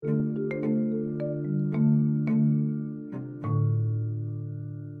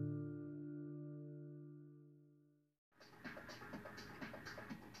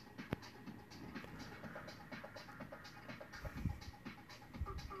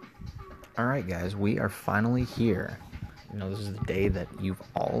Alright, guys, we are finally here. This is the day that you've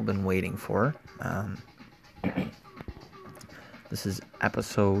all been waiting for. This is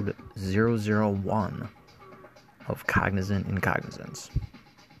episode 001 of Cognizant and Cognizance.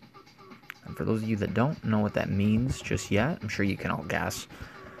 And for those of you that don't know what that means just yet, I'm sure you can all guess.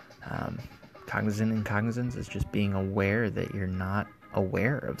 Cognizant and Cognizance is just being aware that you're not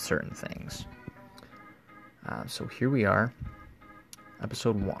aware of certain things. So here we are,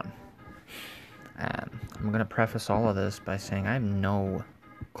 episode 1. And I'm going to preface all of this by saying I have no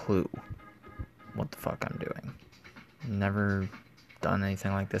clue what the fuck I'm doing. Never done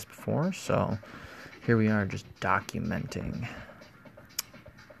anything like this before, so here we are just documenting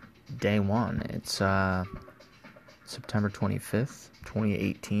day 1. It's September 25th,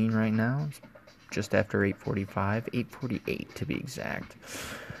 2018 right now. It's just after 8:45, 8:48 to be exact.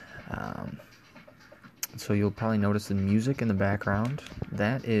 So you'll probably notice the music in the background.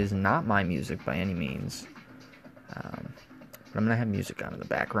 That is not my music by any means. But I'm going to have music on in the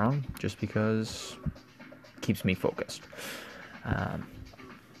background just because it keeps me focused.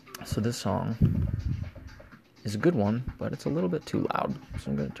 So this song is a good one, but it's a little bit too loud. So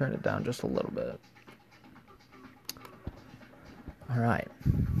I'm going to turn it down just a little bit. Alright.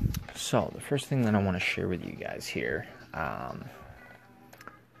 So the first thing that I want to share with you guys here,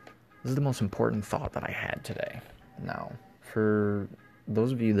 this is the most important thought that I had today. Now, for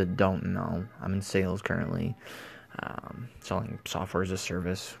those of you that don't know, I'm in sales currently, selling software as a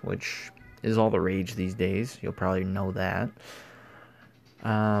service, which is all the rage these days. You'll probably know that.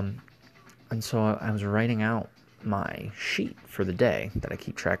 And so I was writing out my sheet for the day that I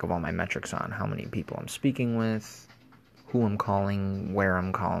keep track of all my metrics on, how many people I'm speaking with, who I'm calling, where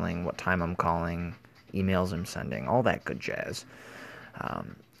I'm calling, what time I'm calling, emails I'm sending, all that good jazz.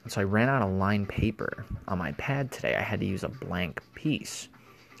 So I ran out of lined paper on my pad today. I had to use a blank piece.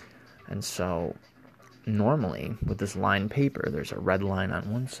 And so normally with this lined paper, there's a red line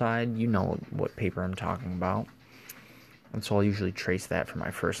on one side. You know what paper I'm talking about. And so I'll usually trace that for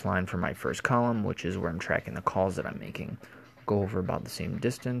my first line for my first column, which is where I'm tracking the calls that I'm making. Go over about the same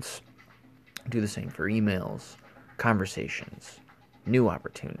distance. Do the same for emails, conversations, new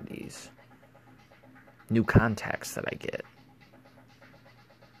opportunities, new contacts that I get,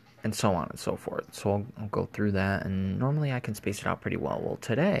 and so on and so forth. So I'll go through that, and normally I can space it out pretty well. Well,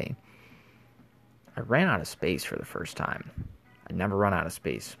 today, I ran out of space for the first time. I'd never run out of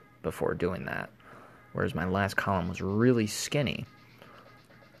space before doing that, whereas my last column was really skinny.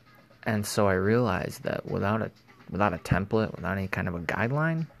 And so I realized that without a template, without any kind of a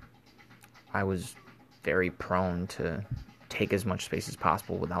guideline, I was very prone to take as much space as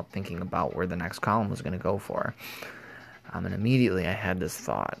possible without thinking about where the next column was going to go for. And immediately I had this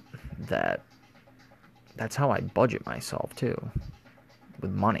thought that that's how I budget myself too,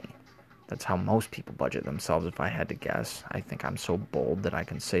 with money. That's how most people budget themselves, if I had to guess. I think I'm so bold that I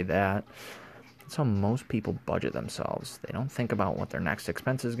can say that. That's how most people budget themselves. They don't think about what their next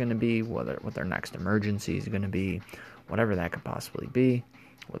expense is going to be, what their next emergency is going to be, whatever that could possibly be,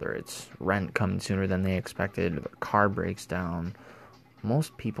 whether it's rent coming sooner than they expected, or their car breaks down.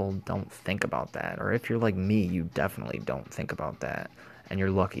 Most people don't think about that, or if you're like me, you definitely don't think about that, and you're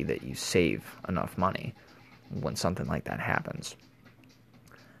lucky that you save enough money when something like that happens.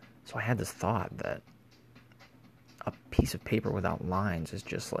 So I had this thought that a piece of paper without lines is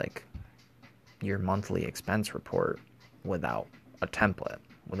just like your monthly expense report without a template,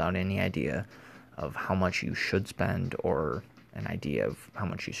 without any idea of how much you should spend, or an idea of how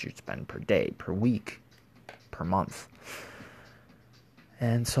much you should spend per day, per week, per month.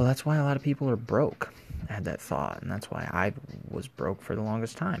 And so that's why a lot of people are broke. I had that thought, and that's why I was broke for the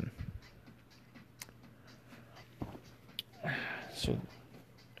longest time. So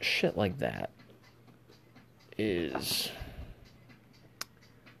shit like that is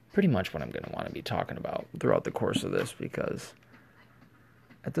pretty much what I'm going to want to be talking about throughout the course of this, because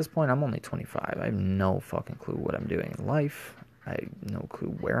at this point I'm only 25. I have no fucking clue what I'm doing in life. I have no clue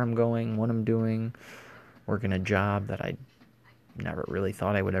where I'm going, what I'm doing, working a job that I never really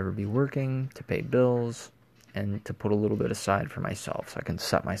thought I would ever be working, to pay bills, and to put a little bit aside for myself so I can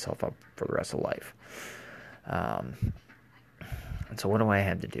set myself up for the rest of life. And so what do I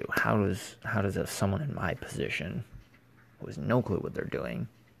have to do? How does someone in my position who has no clue what they're doing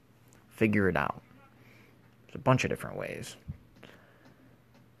figure it out? There's a bunch of different ways.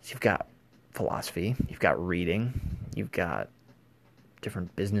 So you've got philosophy, you've got reading, you've got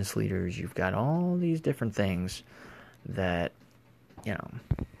different business leaders, you've got all these different things that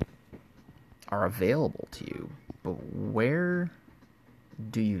are available to you, but where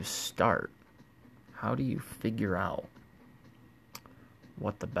do you start? How do you figure out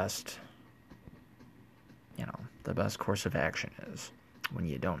what the best the best course of action is when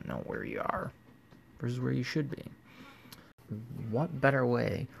you don't know where you are versus where you should be. What better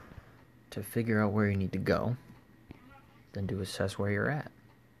way to figure out where you need to go than to assess where you're at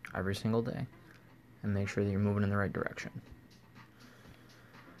every single day and make sure that you're moving in the right direction?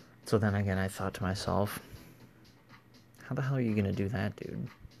 So then again, I thought to myself, how the hell are you going to do that, dude?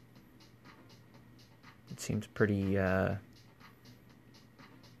 It seems pretty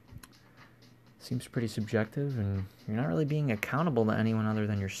subjective, and you're not really being accountable to anyone other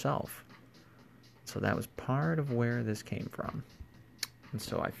than yourself. So that was part of where this came from. And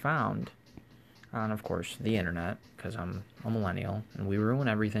so I found on, of course, the internet, because I'm a millennial and we ruin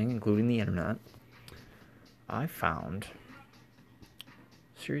everything, including the internet. I found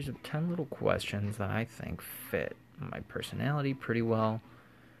a series of 10 little questions that I think fit my personality pretty well,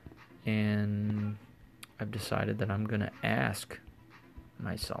 and I've decided that I'm going to ask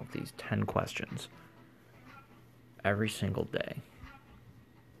myself these 10 questions every single day.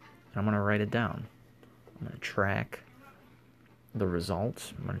 And I'm going to write it down. I'm going to track the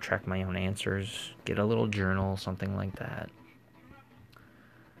results. I'm going to track my own answers, get a little journal, something like that.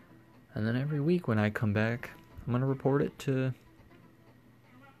 And then every week when I come back, I'm going to report it to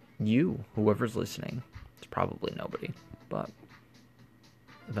you, whoever's listening. It's probably nobody, but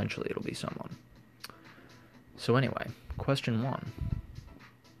eventually it'll be someone. So anyway, question 1.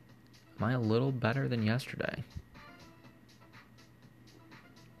 Am I a little better than yesterday?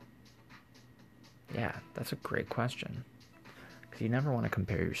 Yeah, that's a great question. Because you never want to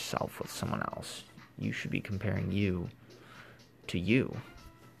compare yourself with someone else. You should be comparing you to you.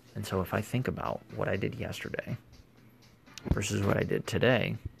 And so if I think about what I did yesterday versus what I did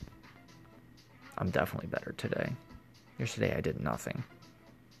today, I'm definitely better today. Yesterday I did nothing.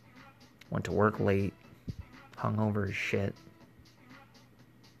 Went to work late, hungover as shit,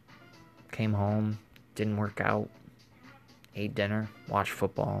 came home, didn't work out, ate dinner, watched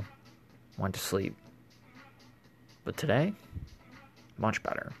football, went to sleep. But today, much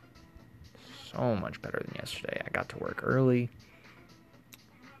better. So much better than yesterday. I got to work early.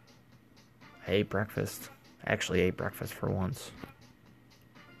 I ate breakfast. I actually ate breakfast for once.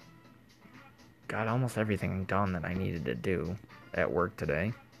 Got almost everything done that I needed to do at work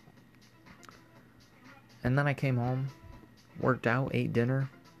today. And then I came home, worked out, ate dinner,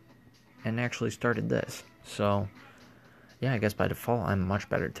 and actually started this. So, yeah, I guess by default, I'm much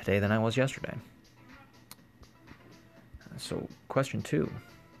better today than I was yesterday. So, question 2.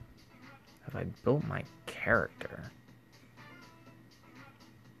 Have I built my character?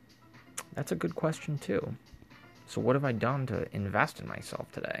 That's a good question, too. So, what have I done to invest in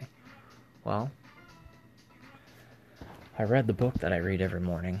myself today? Well, I read the book that I read every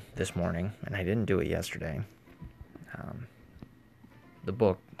morning, this morning, and I didn't do it yesterday. The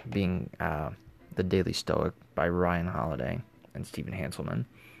book being The Daily Stoic by Ryan Holiday and Stephen Hanselman,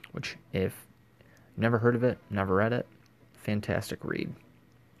 which, if never heard of it, never read it, fantastic read.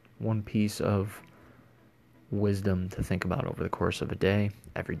 One piece of wisdom to think about over the course of a day,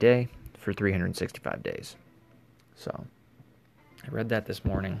 every day, for 365 days. So, I read that this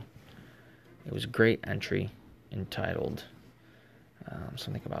morning. It was a great entry entitled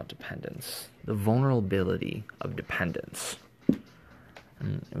something about dependence. The vulnerability of dependence.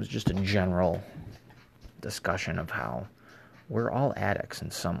 And it was just a general discussion of how we're all addicts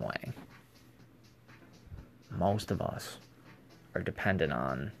in some way. Most of us are dependent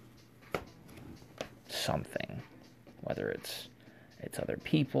on something, whether it's other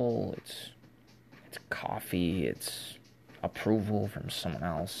people, it's coffee, it's approval from someone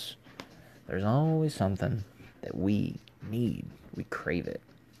else. There's always something that we need. We crave it.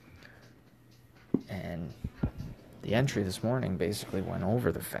 And the entry this morning basically went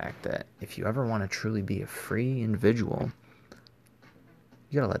over the fact that if you ever want to truly be a free individual,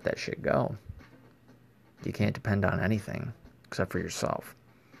 you gotta let that shit go. You can't depend on anything except for yourself.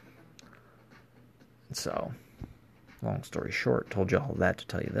 And so, long story short, told you all that to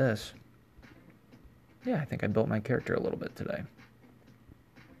tell you this. Yeah, I think I built my character a little bit today.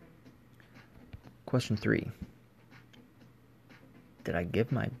 Question 3. Did I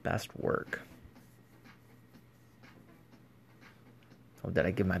give my best work? Or did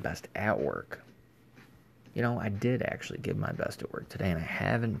I give my best at work? You know, I did actually give my best at work today, and I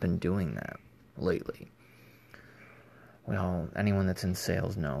haven't been doing that lately. Well, anyone that's in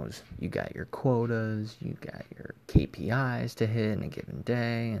sales knows you got your quotas, you got your KPIs to hit in a given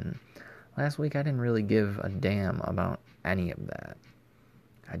day, and last week I didn't really give a damn about any of that.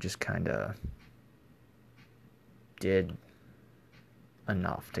 I just kind of did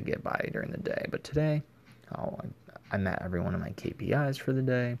enough to get by during the day. But today, I met every one of my KPIs for the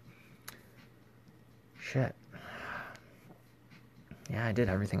day. Shit, yeah, I did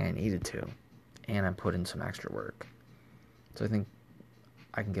everything I needed to, and I put in some extra work. So I think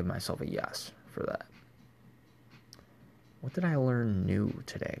I can give myself a yes for that. What did I learn new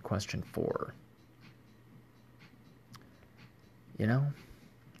today? Question 4.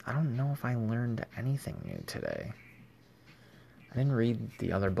 I don't know if I learned anything new today. I didn't read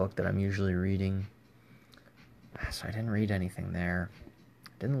the other book that I'm usually reading, so I didn't read anything there.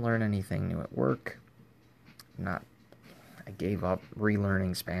 Didn't learn anything new at work. I gave up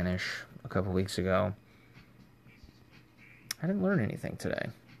relearning Spanish a couple weeks ago. I didn't learn anything today,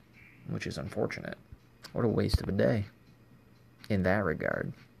 which is unfortunate. What a waste of a day in that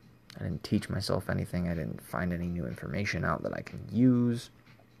regard. I didn't teach myself anything. I didn't find any new information out that I can use.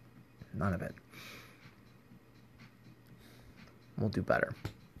 None of it. We'll do better.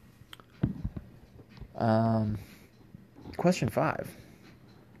 Question 5.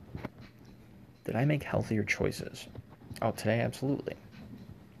 Did I make healthier choices? Oh, today, absolutely.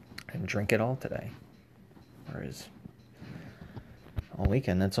 I didn't drink at all today. Whereas all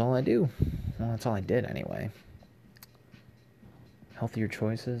weekend, that's all I do. Well, that's all I did anyway. Healthier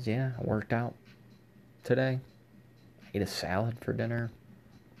choices, yeah. I worked out today. I ate a salad for dinner.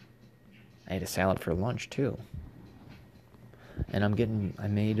 I ate a salad for lunch too. And I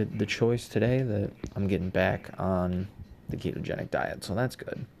made the choice today that I'm getting back on the ketogenic diet, so that's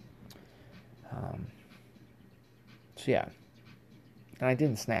good. So yeah. And I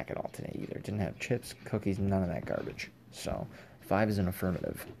didn't snack at all today either. Didn't have chips, cookies, none of that garbage. So 5 is an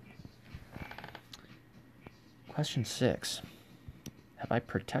affirmative. Question 6. Have I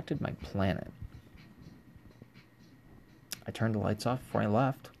protected my planet? I turned the lights off before I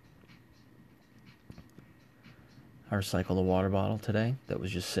left. I recycled a water bottle today that was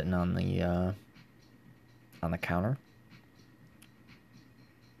just sitting on the counter.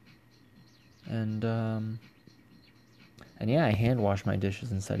 And yeah, I hand washed my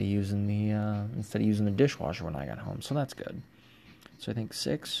dishes instead of using the dishwasher when I got home. So that's good. So I think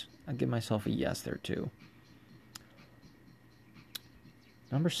 6, I'd give myself a yes there too.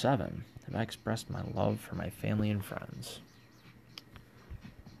 Number 7, have I expressed my love for my family and friends?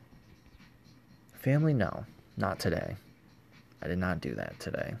 Family, no, not today. I did not do that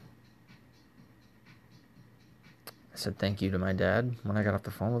today. I said thank you to my dad when I got off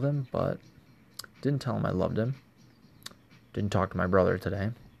the phone with him, but didn't tell him I loved him. Didn't talk to my brother today.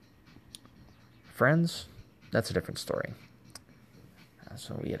 Friends, that's a different story.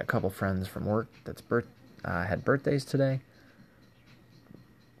 So we had a couple friends from work that had birthdays today.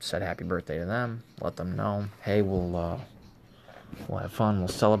 Said happy birthday to them. Let them know, hey, we'll have fun. We'll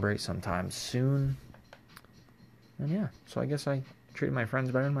celebrate sometime soon. And yeah, so I guess I treated my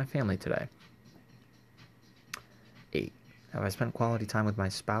friends better than my family today. 8, have I spent quality time with my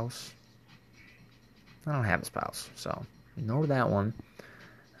spouse? I don't have a spouse, so ignore that one.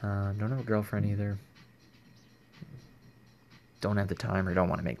 Don't have a girlfriend either. Don't have the time or don't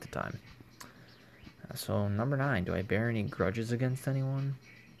want to make the time. So number 9, do I bear any grudges against anyone?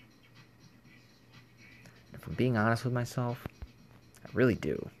 If I'm being honest with myself, I really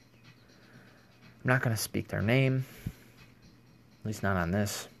do. I'm not going to speak their name, at least not on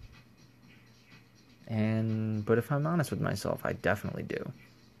this. But if I'm honest with myself, I definitely do.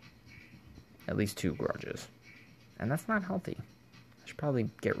 At least 2 grudges. And that's not healthy. I should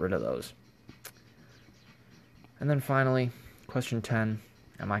probably get rid of those. And then finally, question 10,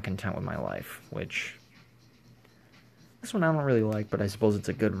 am I content with my life? Which, this one I don't really like, but I suppose it's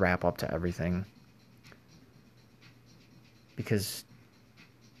a good wrap up to everything. Because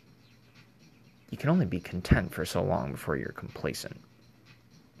you can only be content for so long before you're complacent.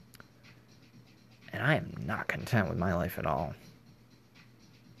 And I am not content with my life at all.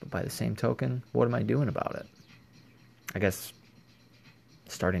 But by the same token, what am I doing about it? I guess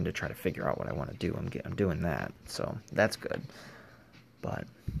starting to try to figure out what I want to do. I'm doing that, so that's good. But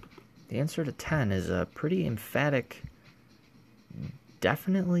the answer to 10 is a pretty emphatic,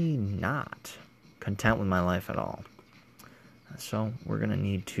 definitely not content with my life at all. So we're going to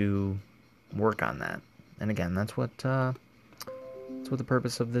need to work on that. And again, that's what the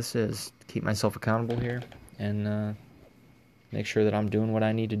purpose of this is. To keep myself accountable here and make sure that I'm doing what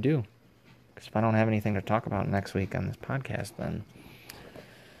I need to do. Because if I don't have anything to talk about next week on this podcast, then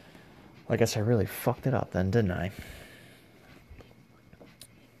I guess I really fucked it up then, didn't I?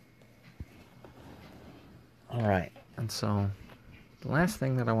 Alright, and so the last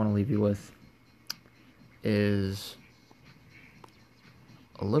thing that I want to leave you with is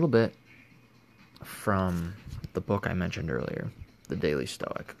a little bit from the book I mentioned earlier, The Daily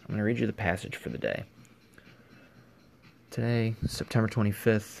Stoic. I'm going to read you the passage for the day. Today, September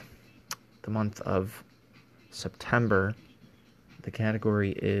 25th, the month of September, The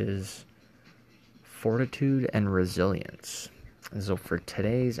category is fortitude and resilience. And so for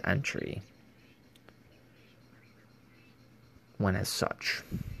today's entry, when as such,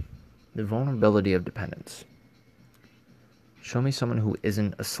 the vulnerability of dependence. Show me someone who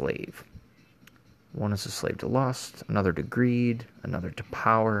isn't a slave. One is a slave to lust, another to greed, another to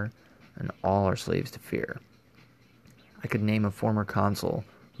power, and all are slaves to fear. I could name a former consul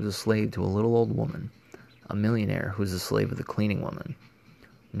who's a slave to a little old woman, a millionaire who's a slave of the cleaning woman.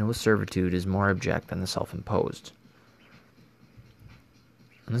 No servitude is more abject than the self-imposed.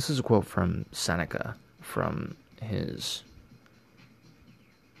 And this is a quote from Seneca, from his,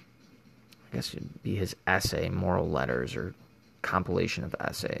 I guess it'd be his essay, Moral Letters, or compilation of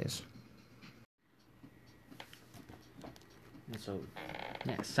essays. And so,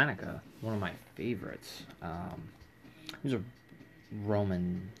 yeah, Seneca, one of my favorites. He was a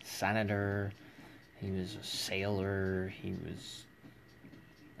Roman senator. He was a sailor.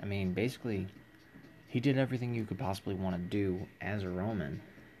 Basically, he did everything you could possibly want to do as a Roman.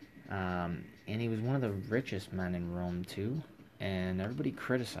 And he was one of the richest men in Rome, too. And everybody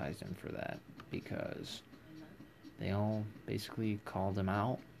criticized him for that because they all basically called him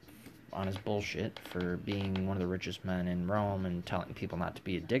out on his bullshit for being one of the richest men in Rome and telling people not to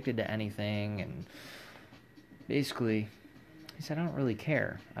be addicted to anything. And basically, he said, I don't really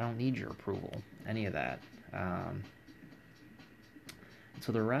care. I don't need your approval, any of that.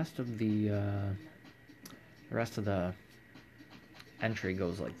 So the rest of the entry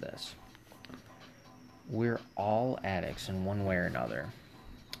goes like this. We're all addicts in one way or another.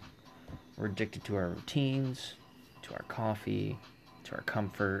 We're addicted to our routines, to our coffee, to our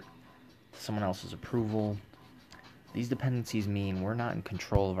comfort, to someone else's approval. These dependencies mean we're not in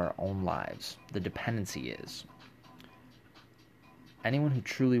control of our own lives. The dependency is. Anyone who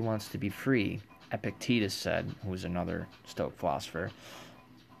truly wants to be free, Epictetus said, who was another Stoic philosopher,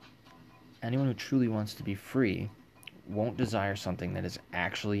 anyone who truly wants to be free won't desire something that is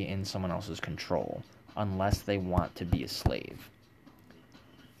actually in someone else's control unless they want to be a slave.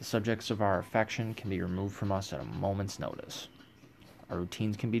 The subjects of our affection can be removed from us at a moment's notice. Our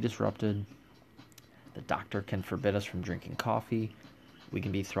routines can be disrupted. The doctor can forbid us from drinking coffee. We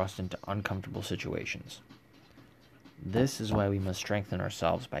can be thrust into uncomfortable situations. This is why we must strengthen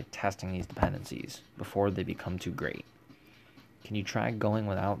ourselves by testing these dependencies before they become too great. Can you try going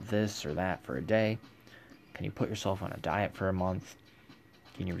without this or that for a day? Can you put yourself on a diet for a month?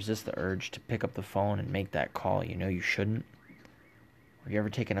 Can you resist the urge to pick up the phone and make that call you know you shouldn't? Have you ever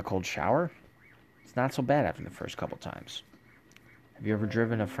taken a cold shower? It's not so bad after the first couple times. Have you ever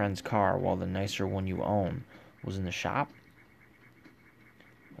driven a friend's car while the nicer one you own was in the shop?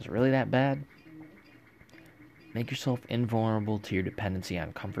 Was it really that bad? Make yourself invulnerable to your dependency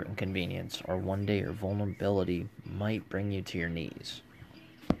on comfort and convenience, or one day your vulnerability might bring you to your knees.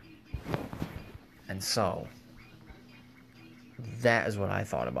 And so, that is what I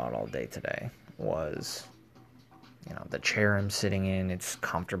thought about all day today, was, the chair I'm sitting in, it's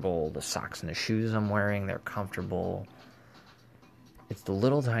comfortable, the socks and the shoes I'm wearing, they're comfortable. It's the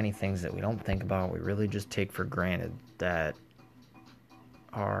little tiny things that we don't think about, we really just take for granted, that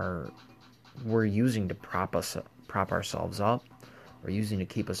we're using to prop ourselves up. We're using to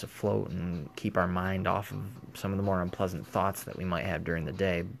keep us afloat and keep our mind off of some of the more unpleasant thoughts that we might have during the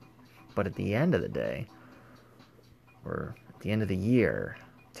day. But at the end of the day, or at the end of the year,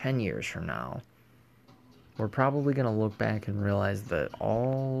 10 years from now, we're probably going to look back and realize that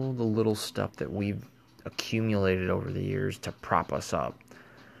all the little stuff that we've accumulated over the years to prop us up,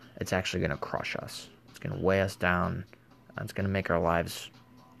 it's actually going to crush us. It's going to weigh us down. It's going to make our lives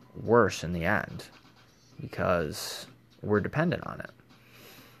worse in the end because we're dependent on it.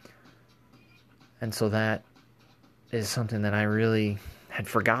 And so that is something that I really had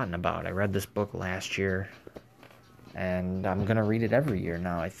forgotten about. I read this book last year, and I'm going to read it every year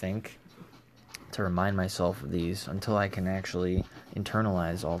now, I think, to remind myself of these until I can actually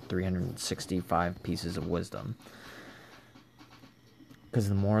internalize all 365 pieces of wisdom. Because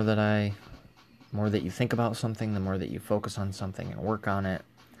the more that you think about something, the more that you focus on something and work on it,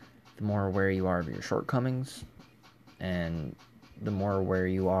 the more aware you are of your shortcomings, and the more aware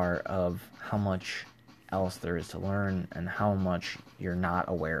you are of how much else there is to learn and how much you're not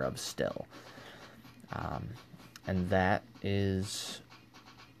aware of still. And that is,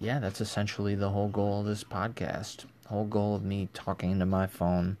 that's essentially the whole goal of this podcast. The whole goal of me talking into my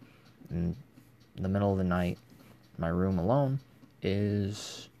phone in the middle of the night in my room alone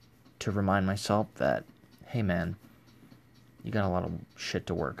is to remind myself that, hey man, you got a lot of shit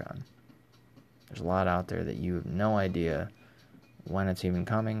to work on. There's a lot out there that you have no idea when it's even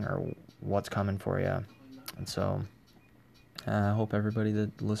coming or what's coming for you. And so I hope everybody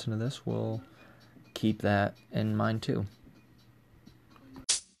that listen to this will keep that in mind too.